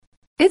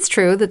It's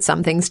true that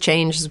some things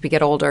change as we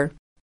get older.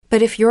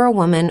 But if you're a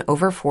woman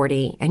over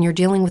 40 and you're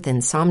dealing with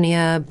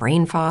insomnia,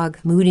 brain fog,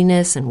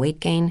 moodiness, and weight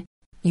gain,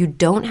 you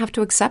don't have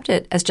to accept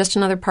it as just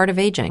another part of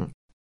aging.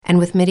 And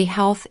with MIDI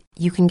Health,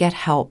 you can get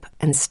help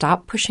and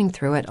stop pushing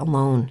through it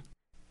alone.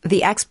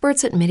 The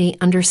experts at MIDI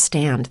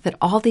understand that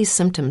all these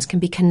symptoms can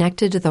be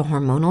connected to the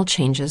hormonal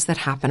changes that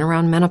happen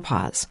around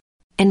menopause.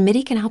 And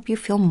MIDI can help you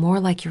feel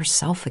more like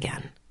yourself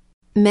again.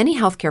 Many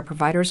healthcare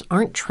providers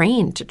aren't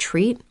trained to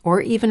treat or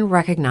even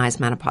recognize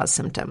menopause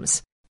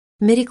symptoms.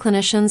 MIDI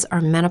clinicians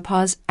are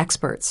menopause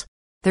experts.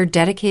 They're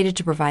dedicated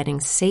to providing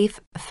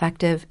safe,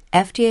 effective,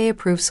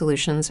 FDA-approved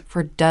solutions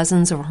for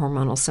dozens of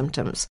hormonal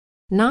symptoms,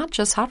 not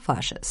just hot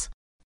flashes.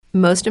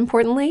 Most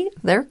importantly,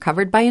 they're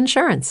covered by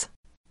insurance.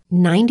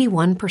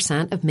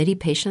 91% of MIDI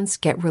patients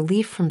get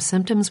relief from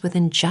symptoms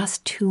within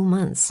just 2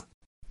 months.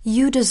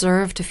 You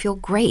deserve to feel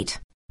great.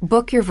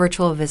 Book your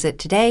virtual visit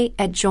today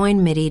at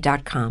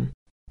joinmidi.com.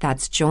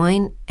 That's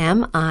joinmidi.com.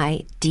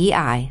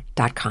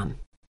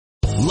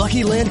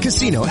 Lucky Land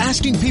Casino,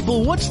 asking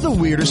people, what's the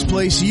weirdest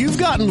place you've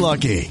gotten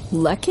lucky?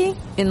 Lucky?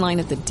 In line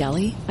at the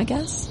deli, I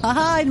guess?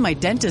 Aha, in my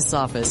dentist's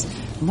office.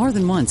 More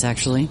than once,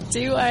 actually.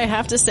 Do I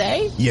have to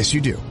say? Yes,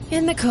 you do.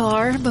 In the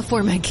car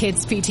before my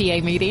kids'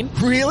 PTA meeting.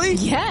 Really?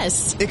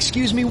 Yes.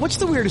 Excuse me, what's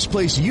the weirdest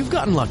place you've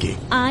gotten lucky?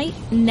 I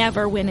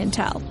never win and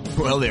tell.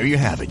 Well, there you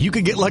have it. You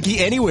can get lucky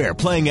anywhere,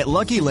 playing at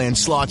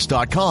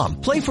LuckyLandSlots.com.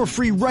 Play for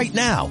free right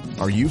now.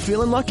 Are you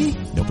feeling lucky?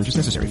 No purchase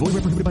necessary. Void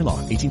where prohibited by law.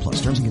 18+.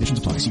 Terms and conditions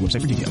apply. See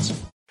website for details.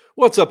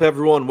 What's up,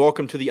 everyone?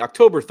 Welcome to the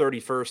October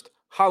 31st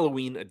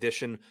Halloween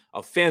edition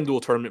of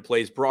FanDuel Tournament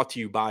Plays, brought to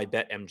you by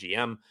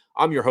BetMGM.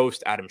 I'm your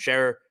host, Adam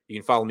Scherer. You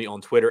can follow me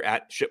on Twitter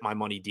at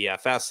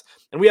ShipMyMoneyDFS.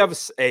 And we have a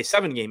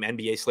 7-game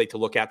NBA slate to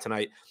look at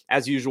tonight.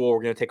 As usual,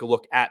 we're going to take a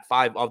look at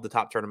 5 of the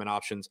top tournament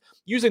options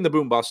using the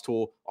Boom Bust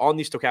tool on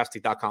the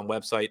Stokastic.com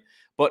website.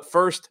 But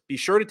first, be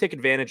sure to take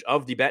advantage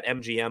of the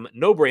BetMGM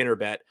no-brainer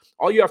bet.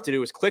 All you have to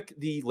do is click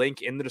the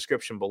link in the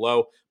description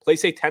below,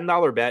 place a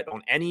 $10 bet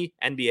on any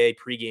NBA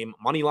pregame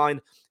money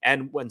line,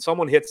 and when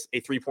someone hits a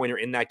three-pointer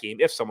in that game,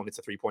 if someone hits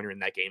a three-pointer in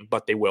that game,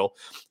 but they will,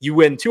 you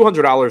win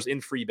 $200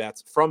 in free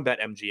bets from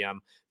BetMGM.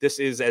 This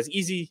is as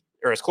easy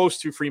or as close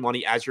to free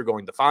money as you're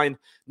going to find.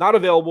 Not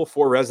available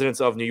for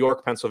residents of New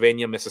York,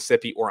 Pennsylvania,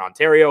 Mississippi, or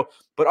Ontario.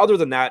 But other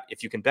than that,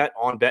 if you can bet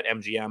on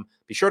BetMGM,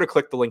 be sure to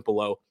click the link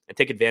below and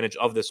take advantage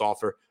of this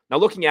offer. Now,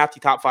 looking at the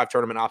top 5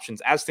 tournament options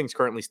as things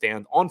currently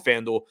stand on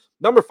FanDuel,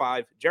 number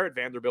 5, Jarred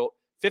Vanderbilt.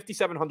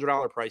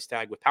 $5,700 price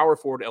tag with power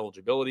forward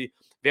eligibility.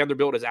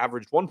 Vanderbilt has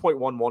averaged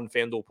 1.11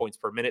 FanDuel points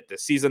per minute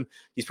this season.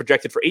 He's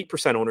projected for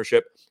 8%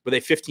 ownership with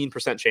a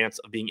 15% chance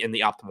of being in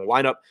the optimal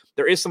lineup.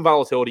 There is some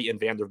volatility in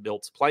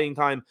Vanderbilt's playing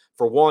time.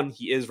 For one,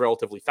 he is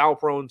relatively foul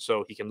prone,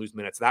 so he can lose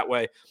minutes that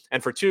way.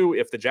 And for two,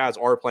 if the Jazz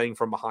are playing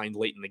from behind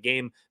late in the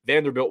game,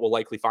 Vanderbilt will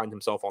likely find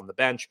himself on the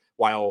bench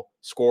while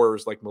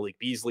scorers like Malik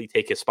Beasley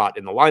take his spot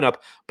in the lineup.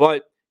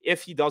 But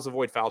if he does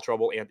avoid foul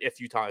trouble and if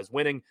Utah is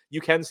winning,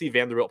 you can see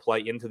Vanderbilt play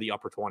into the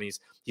upper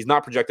 20s. He's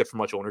not projected for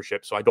much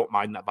ownership, so I don't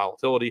mind that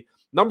volatility.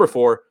 Number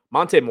 4,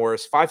 Monte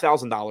Morris,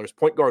 $5,000,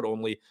 point guard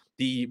only.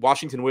 The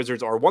Washington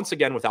Wizards are once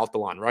again without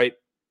Delon Wright.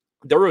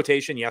 Their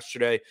rotation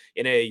yesterday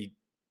in a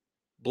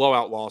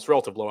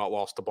relative blowout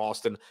loss to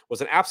Boston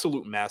was an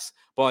absolute mess.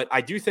 But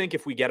I do think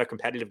if we get a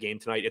competitive game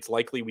tonight, it's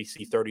likely we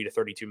see 30 to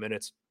 32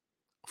 minutes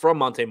from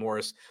Monte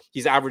Morris.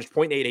 He's averaged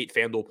 0.88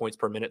 FanDuel points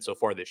per minute so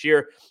far this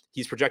year.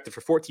 He's projected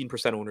for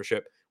 14%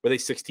 ownership with a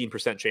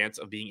 16% chance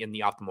of being in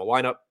the optimal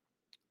lineup.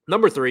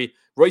 Number 3,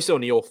 Royce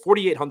O'Neal,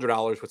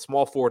 $4,800 with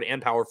small forward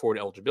and power forward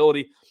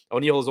eligibility.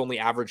 O'Neal has only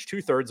averaged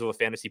 2/3 of a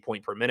fantasy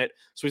point per minute,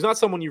 so he's not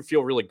someone you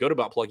feel really good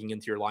about plugging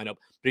into your lineup,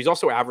 but he's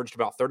also averaged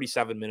about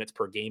 37 minutes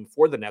per game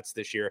for the Nets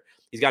this year.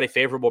 He's got a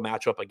favorable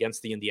matchup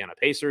against the Indiana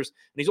Pacers,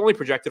 and he's only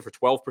projected for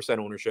 12%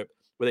 ownership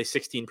with a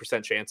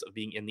 16% chance of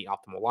being in the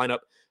optimal lineup.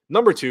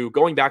 Number 2,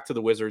 going back to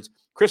the Wizards,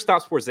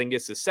 Kristaps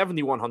Porzingis is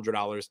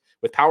 $7,100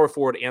 with power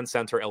forward and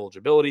center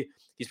eligibility.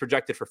 He's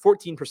projected for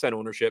 14%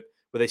 ownership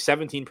with a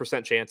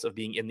 17% chance of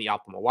being in the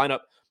optimal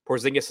lineup.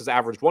 Porzingis has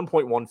averaged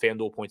 1.1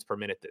 FanDuel points per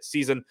minute this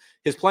season.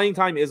 His playing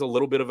time is a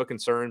little bit of a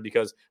concern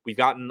because we've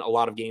gotten a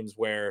lot of games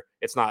where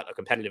it's not a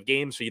competitive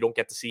game, so you don't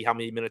get to see how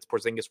many minutes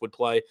Porzingis would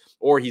play,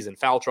 or he's in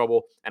foul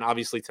trouble. And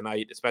obviously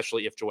tonight,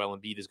 especially if Joel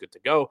Embiid is good to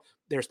go,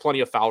 there's plenty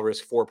of foul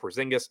risk for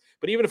Porzingis.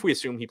 But even if we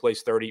assume he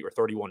plays 30 or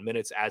 31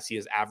 minutes as he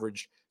has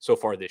averaged so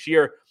far this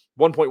year,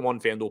 1.1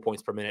 FanDuel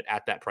points per minute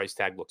at that price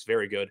tag looks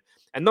very good.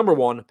 And number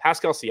 1,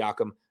 Pascal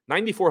Siakam,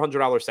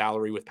 $9,400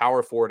 salary with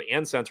power forward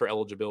and center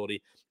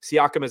eligibility.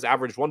 Siakam has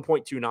averaged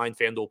 1.29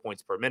 FanDuel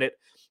points per minute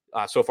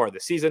so far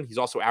this season. He's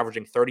also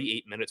averaging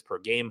 38 minutes per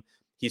game.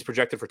 He's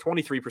projected for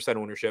 23%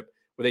 ownership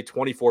with a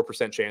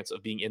 24% chance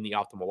of being in the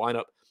optimal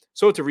lineup.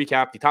 So to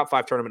recap, the top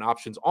 5 tournament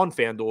options on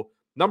FanDuel: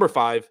 number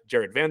 5,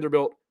 Jarred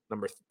Vanderbilt;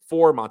 number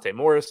 4, Monte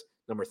Morris;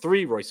 number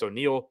 3, Royce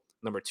O'Neal;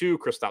 number 2,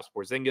 Kristaps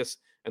Porzingis;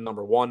 and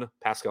number 1,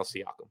 Pascal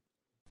Siakam.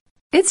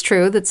 It's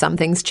true that some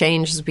things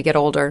change as we get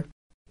older.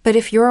 But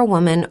if you're a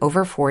woman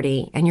over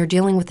 40 and you're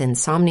dealing with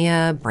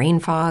insomnia, brain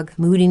fog,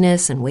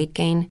 moodiness, and weight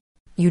gain,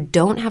 You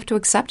don't have to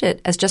accept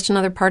it as just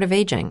another part of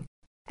aging.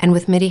 And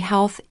with MIDI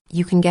Health,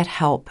 you can get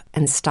help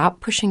and stop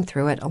pushing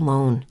through it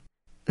alone.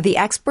 The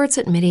experts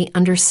at MIDI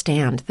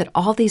understand that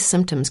all these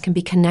symptoms can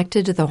be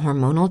connected to the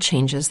hormonal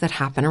changes that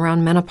happen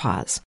around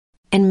menopause,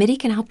 and MIDI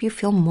can help you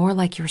feel more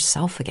like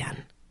yourself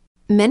again.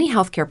 Many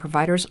healthcare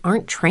providers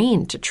aren't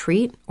trained to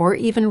treat or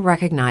even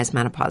recognize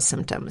menopause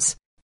symptoms.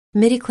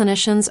 MIDI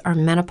clinicians are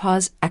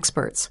menopause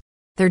experts.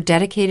 They're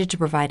dedicated to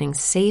providing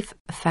safe,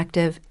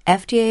 effective,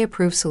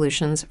 FDA-approved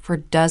solutions for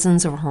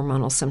dozens of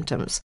hormonal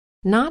symptoms,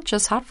 not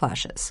just hot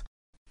flashes.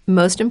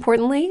 Most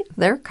importantly,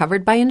 they're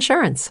covered by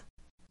insurance.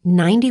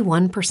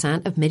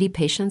 91% of MIDI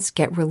patients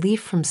get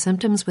relief from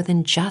symptoms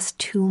within just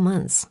 2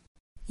 months.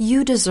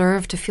 You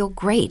deserve to feel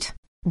great.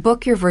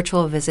 Book your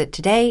virtual visit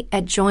today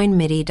at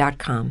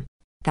joinmidi.com.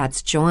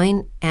 That's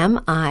joinmidi.com.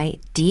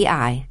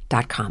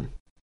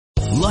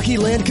 Lucky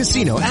Land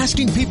Casino,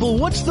 asking people,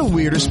 what's the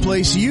weirdest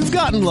place you've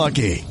gotten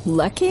lucky?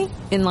 Lucky?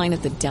 In line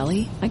at the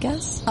deli, I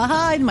guess?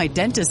 Aha, in my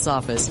dentist's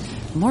office.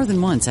 More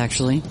than once,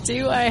 actually.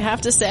 Do I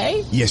have to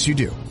say? Yes, you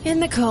do. In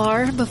the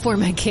car before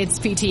my kids'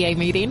 PTA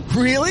meeting.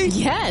 Really?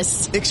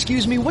 Yes.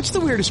 Excuse me, what's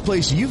the weirdest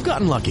place you've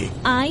gotten lucky?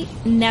 I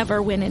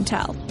never win and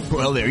tell.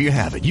 Well, there you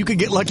have it. You can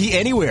get lucky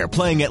anywhere,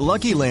 playing at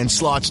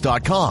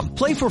LuckyLandSlots.com.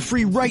 Play for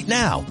free right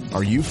now.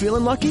 Are you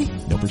feeling lucky?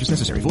 No purchase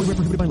necessary. Void where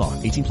prohibited by law.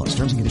 18+.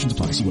 Terms and conditions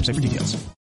apply. See website for details.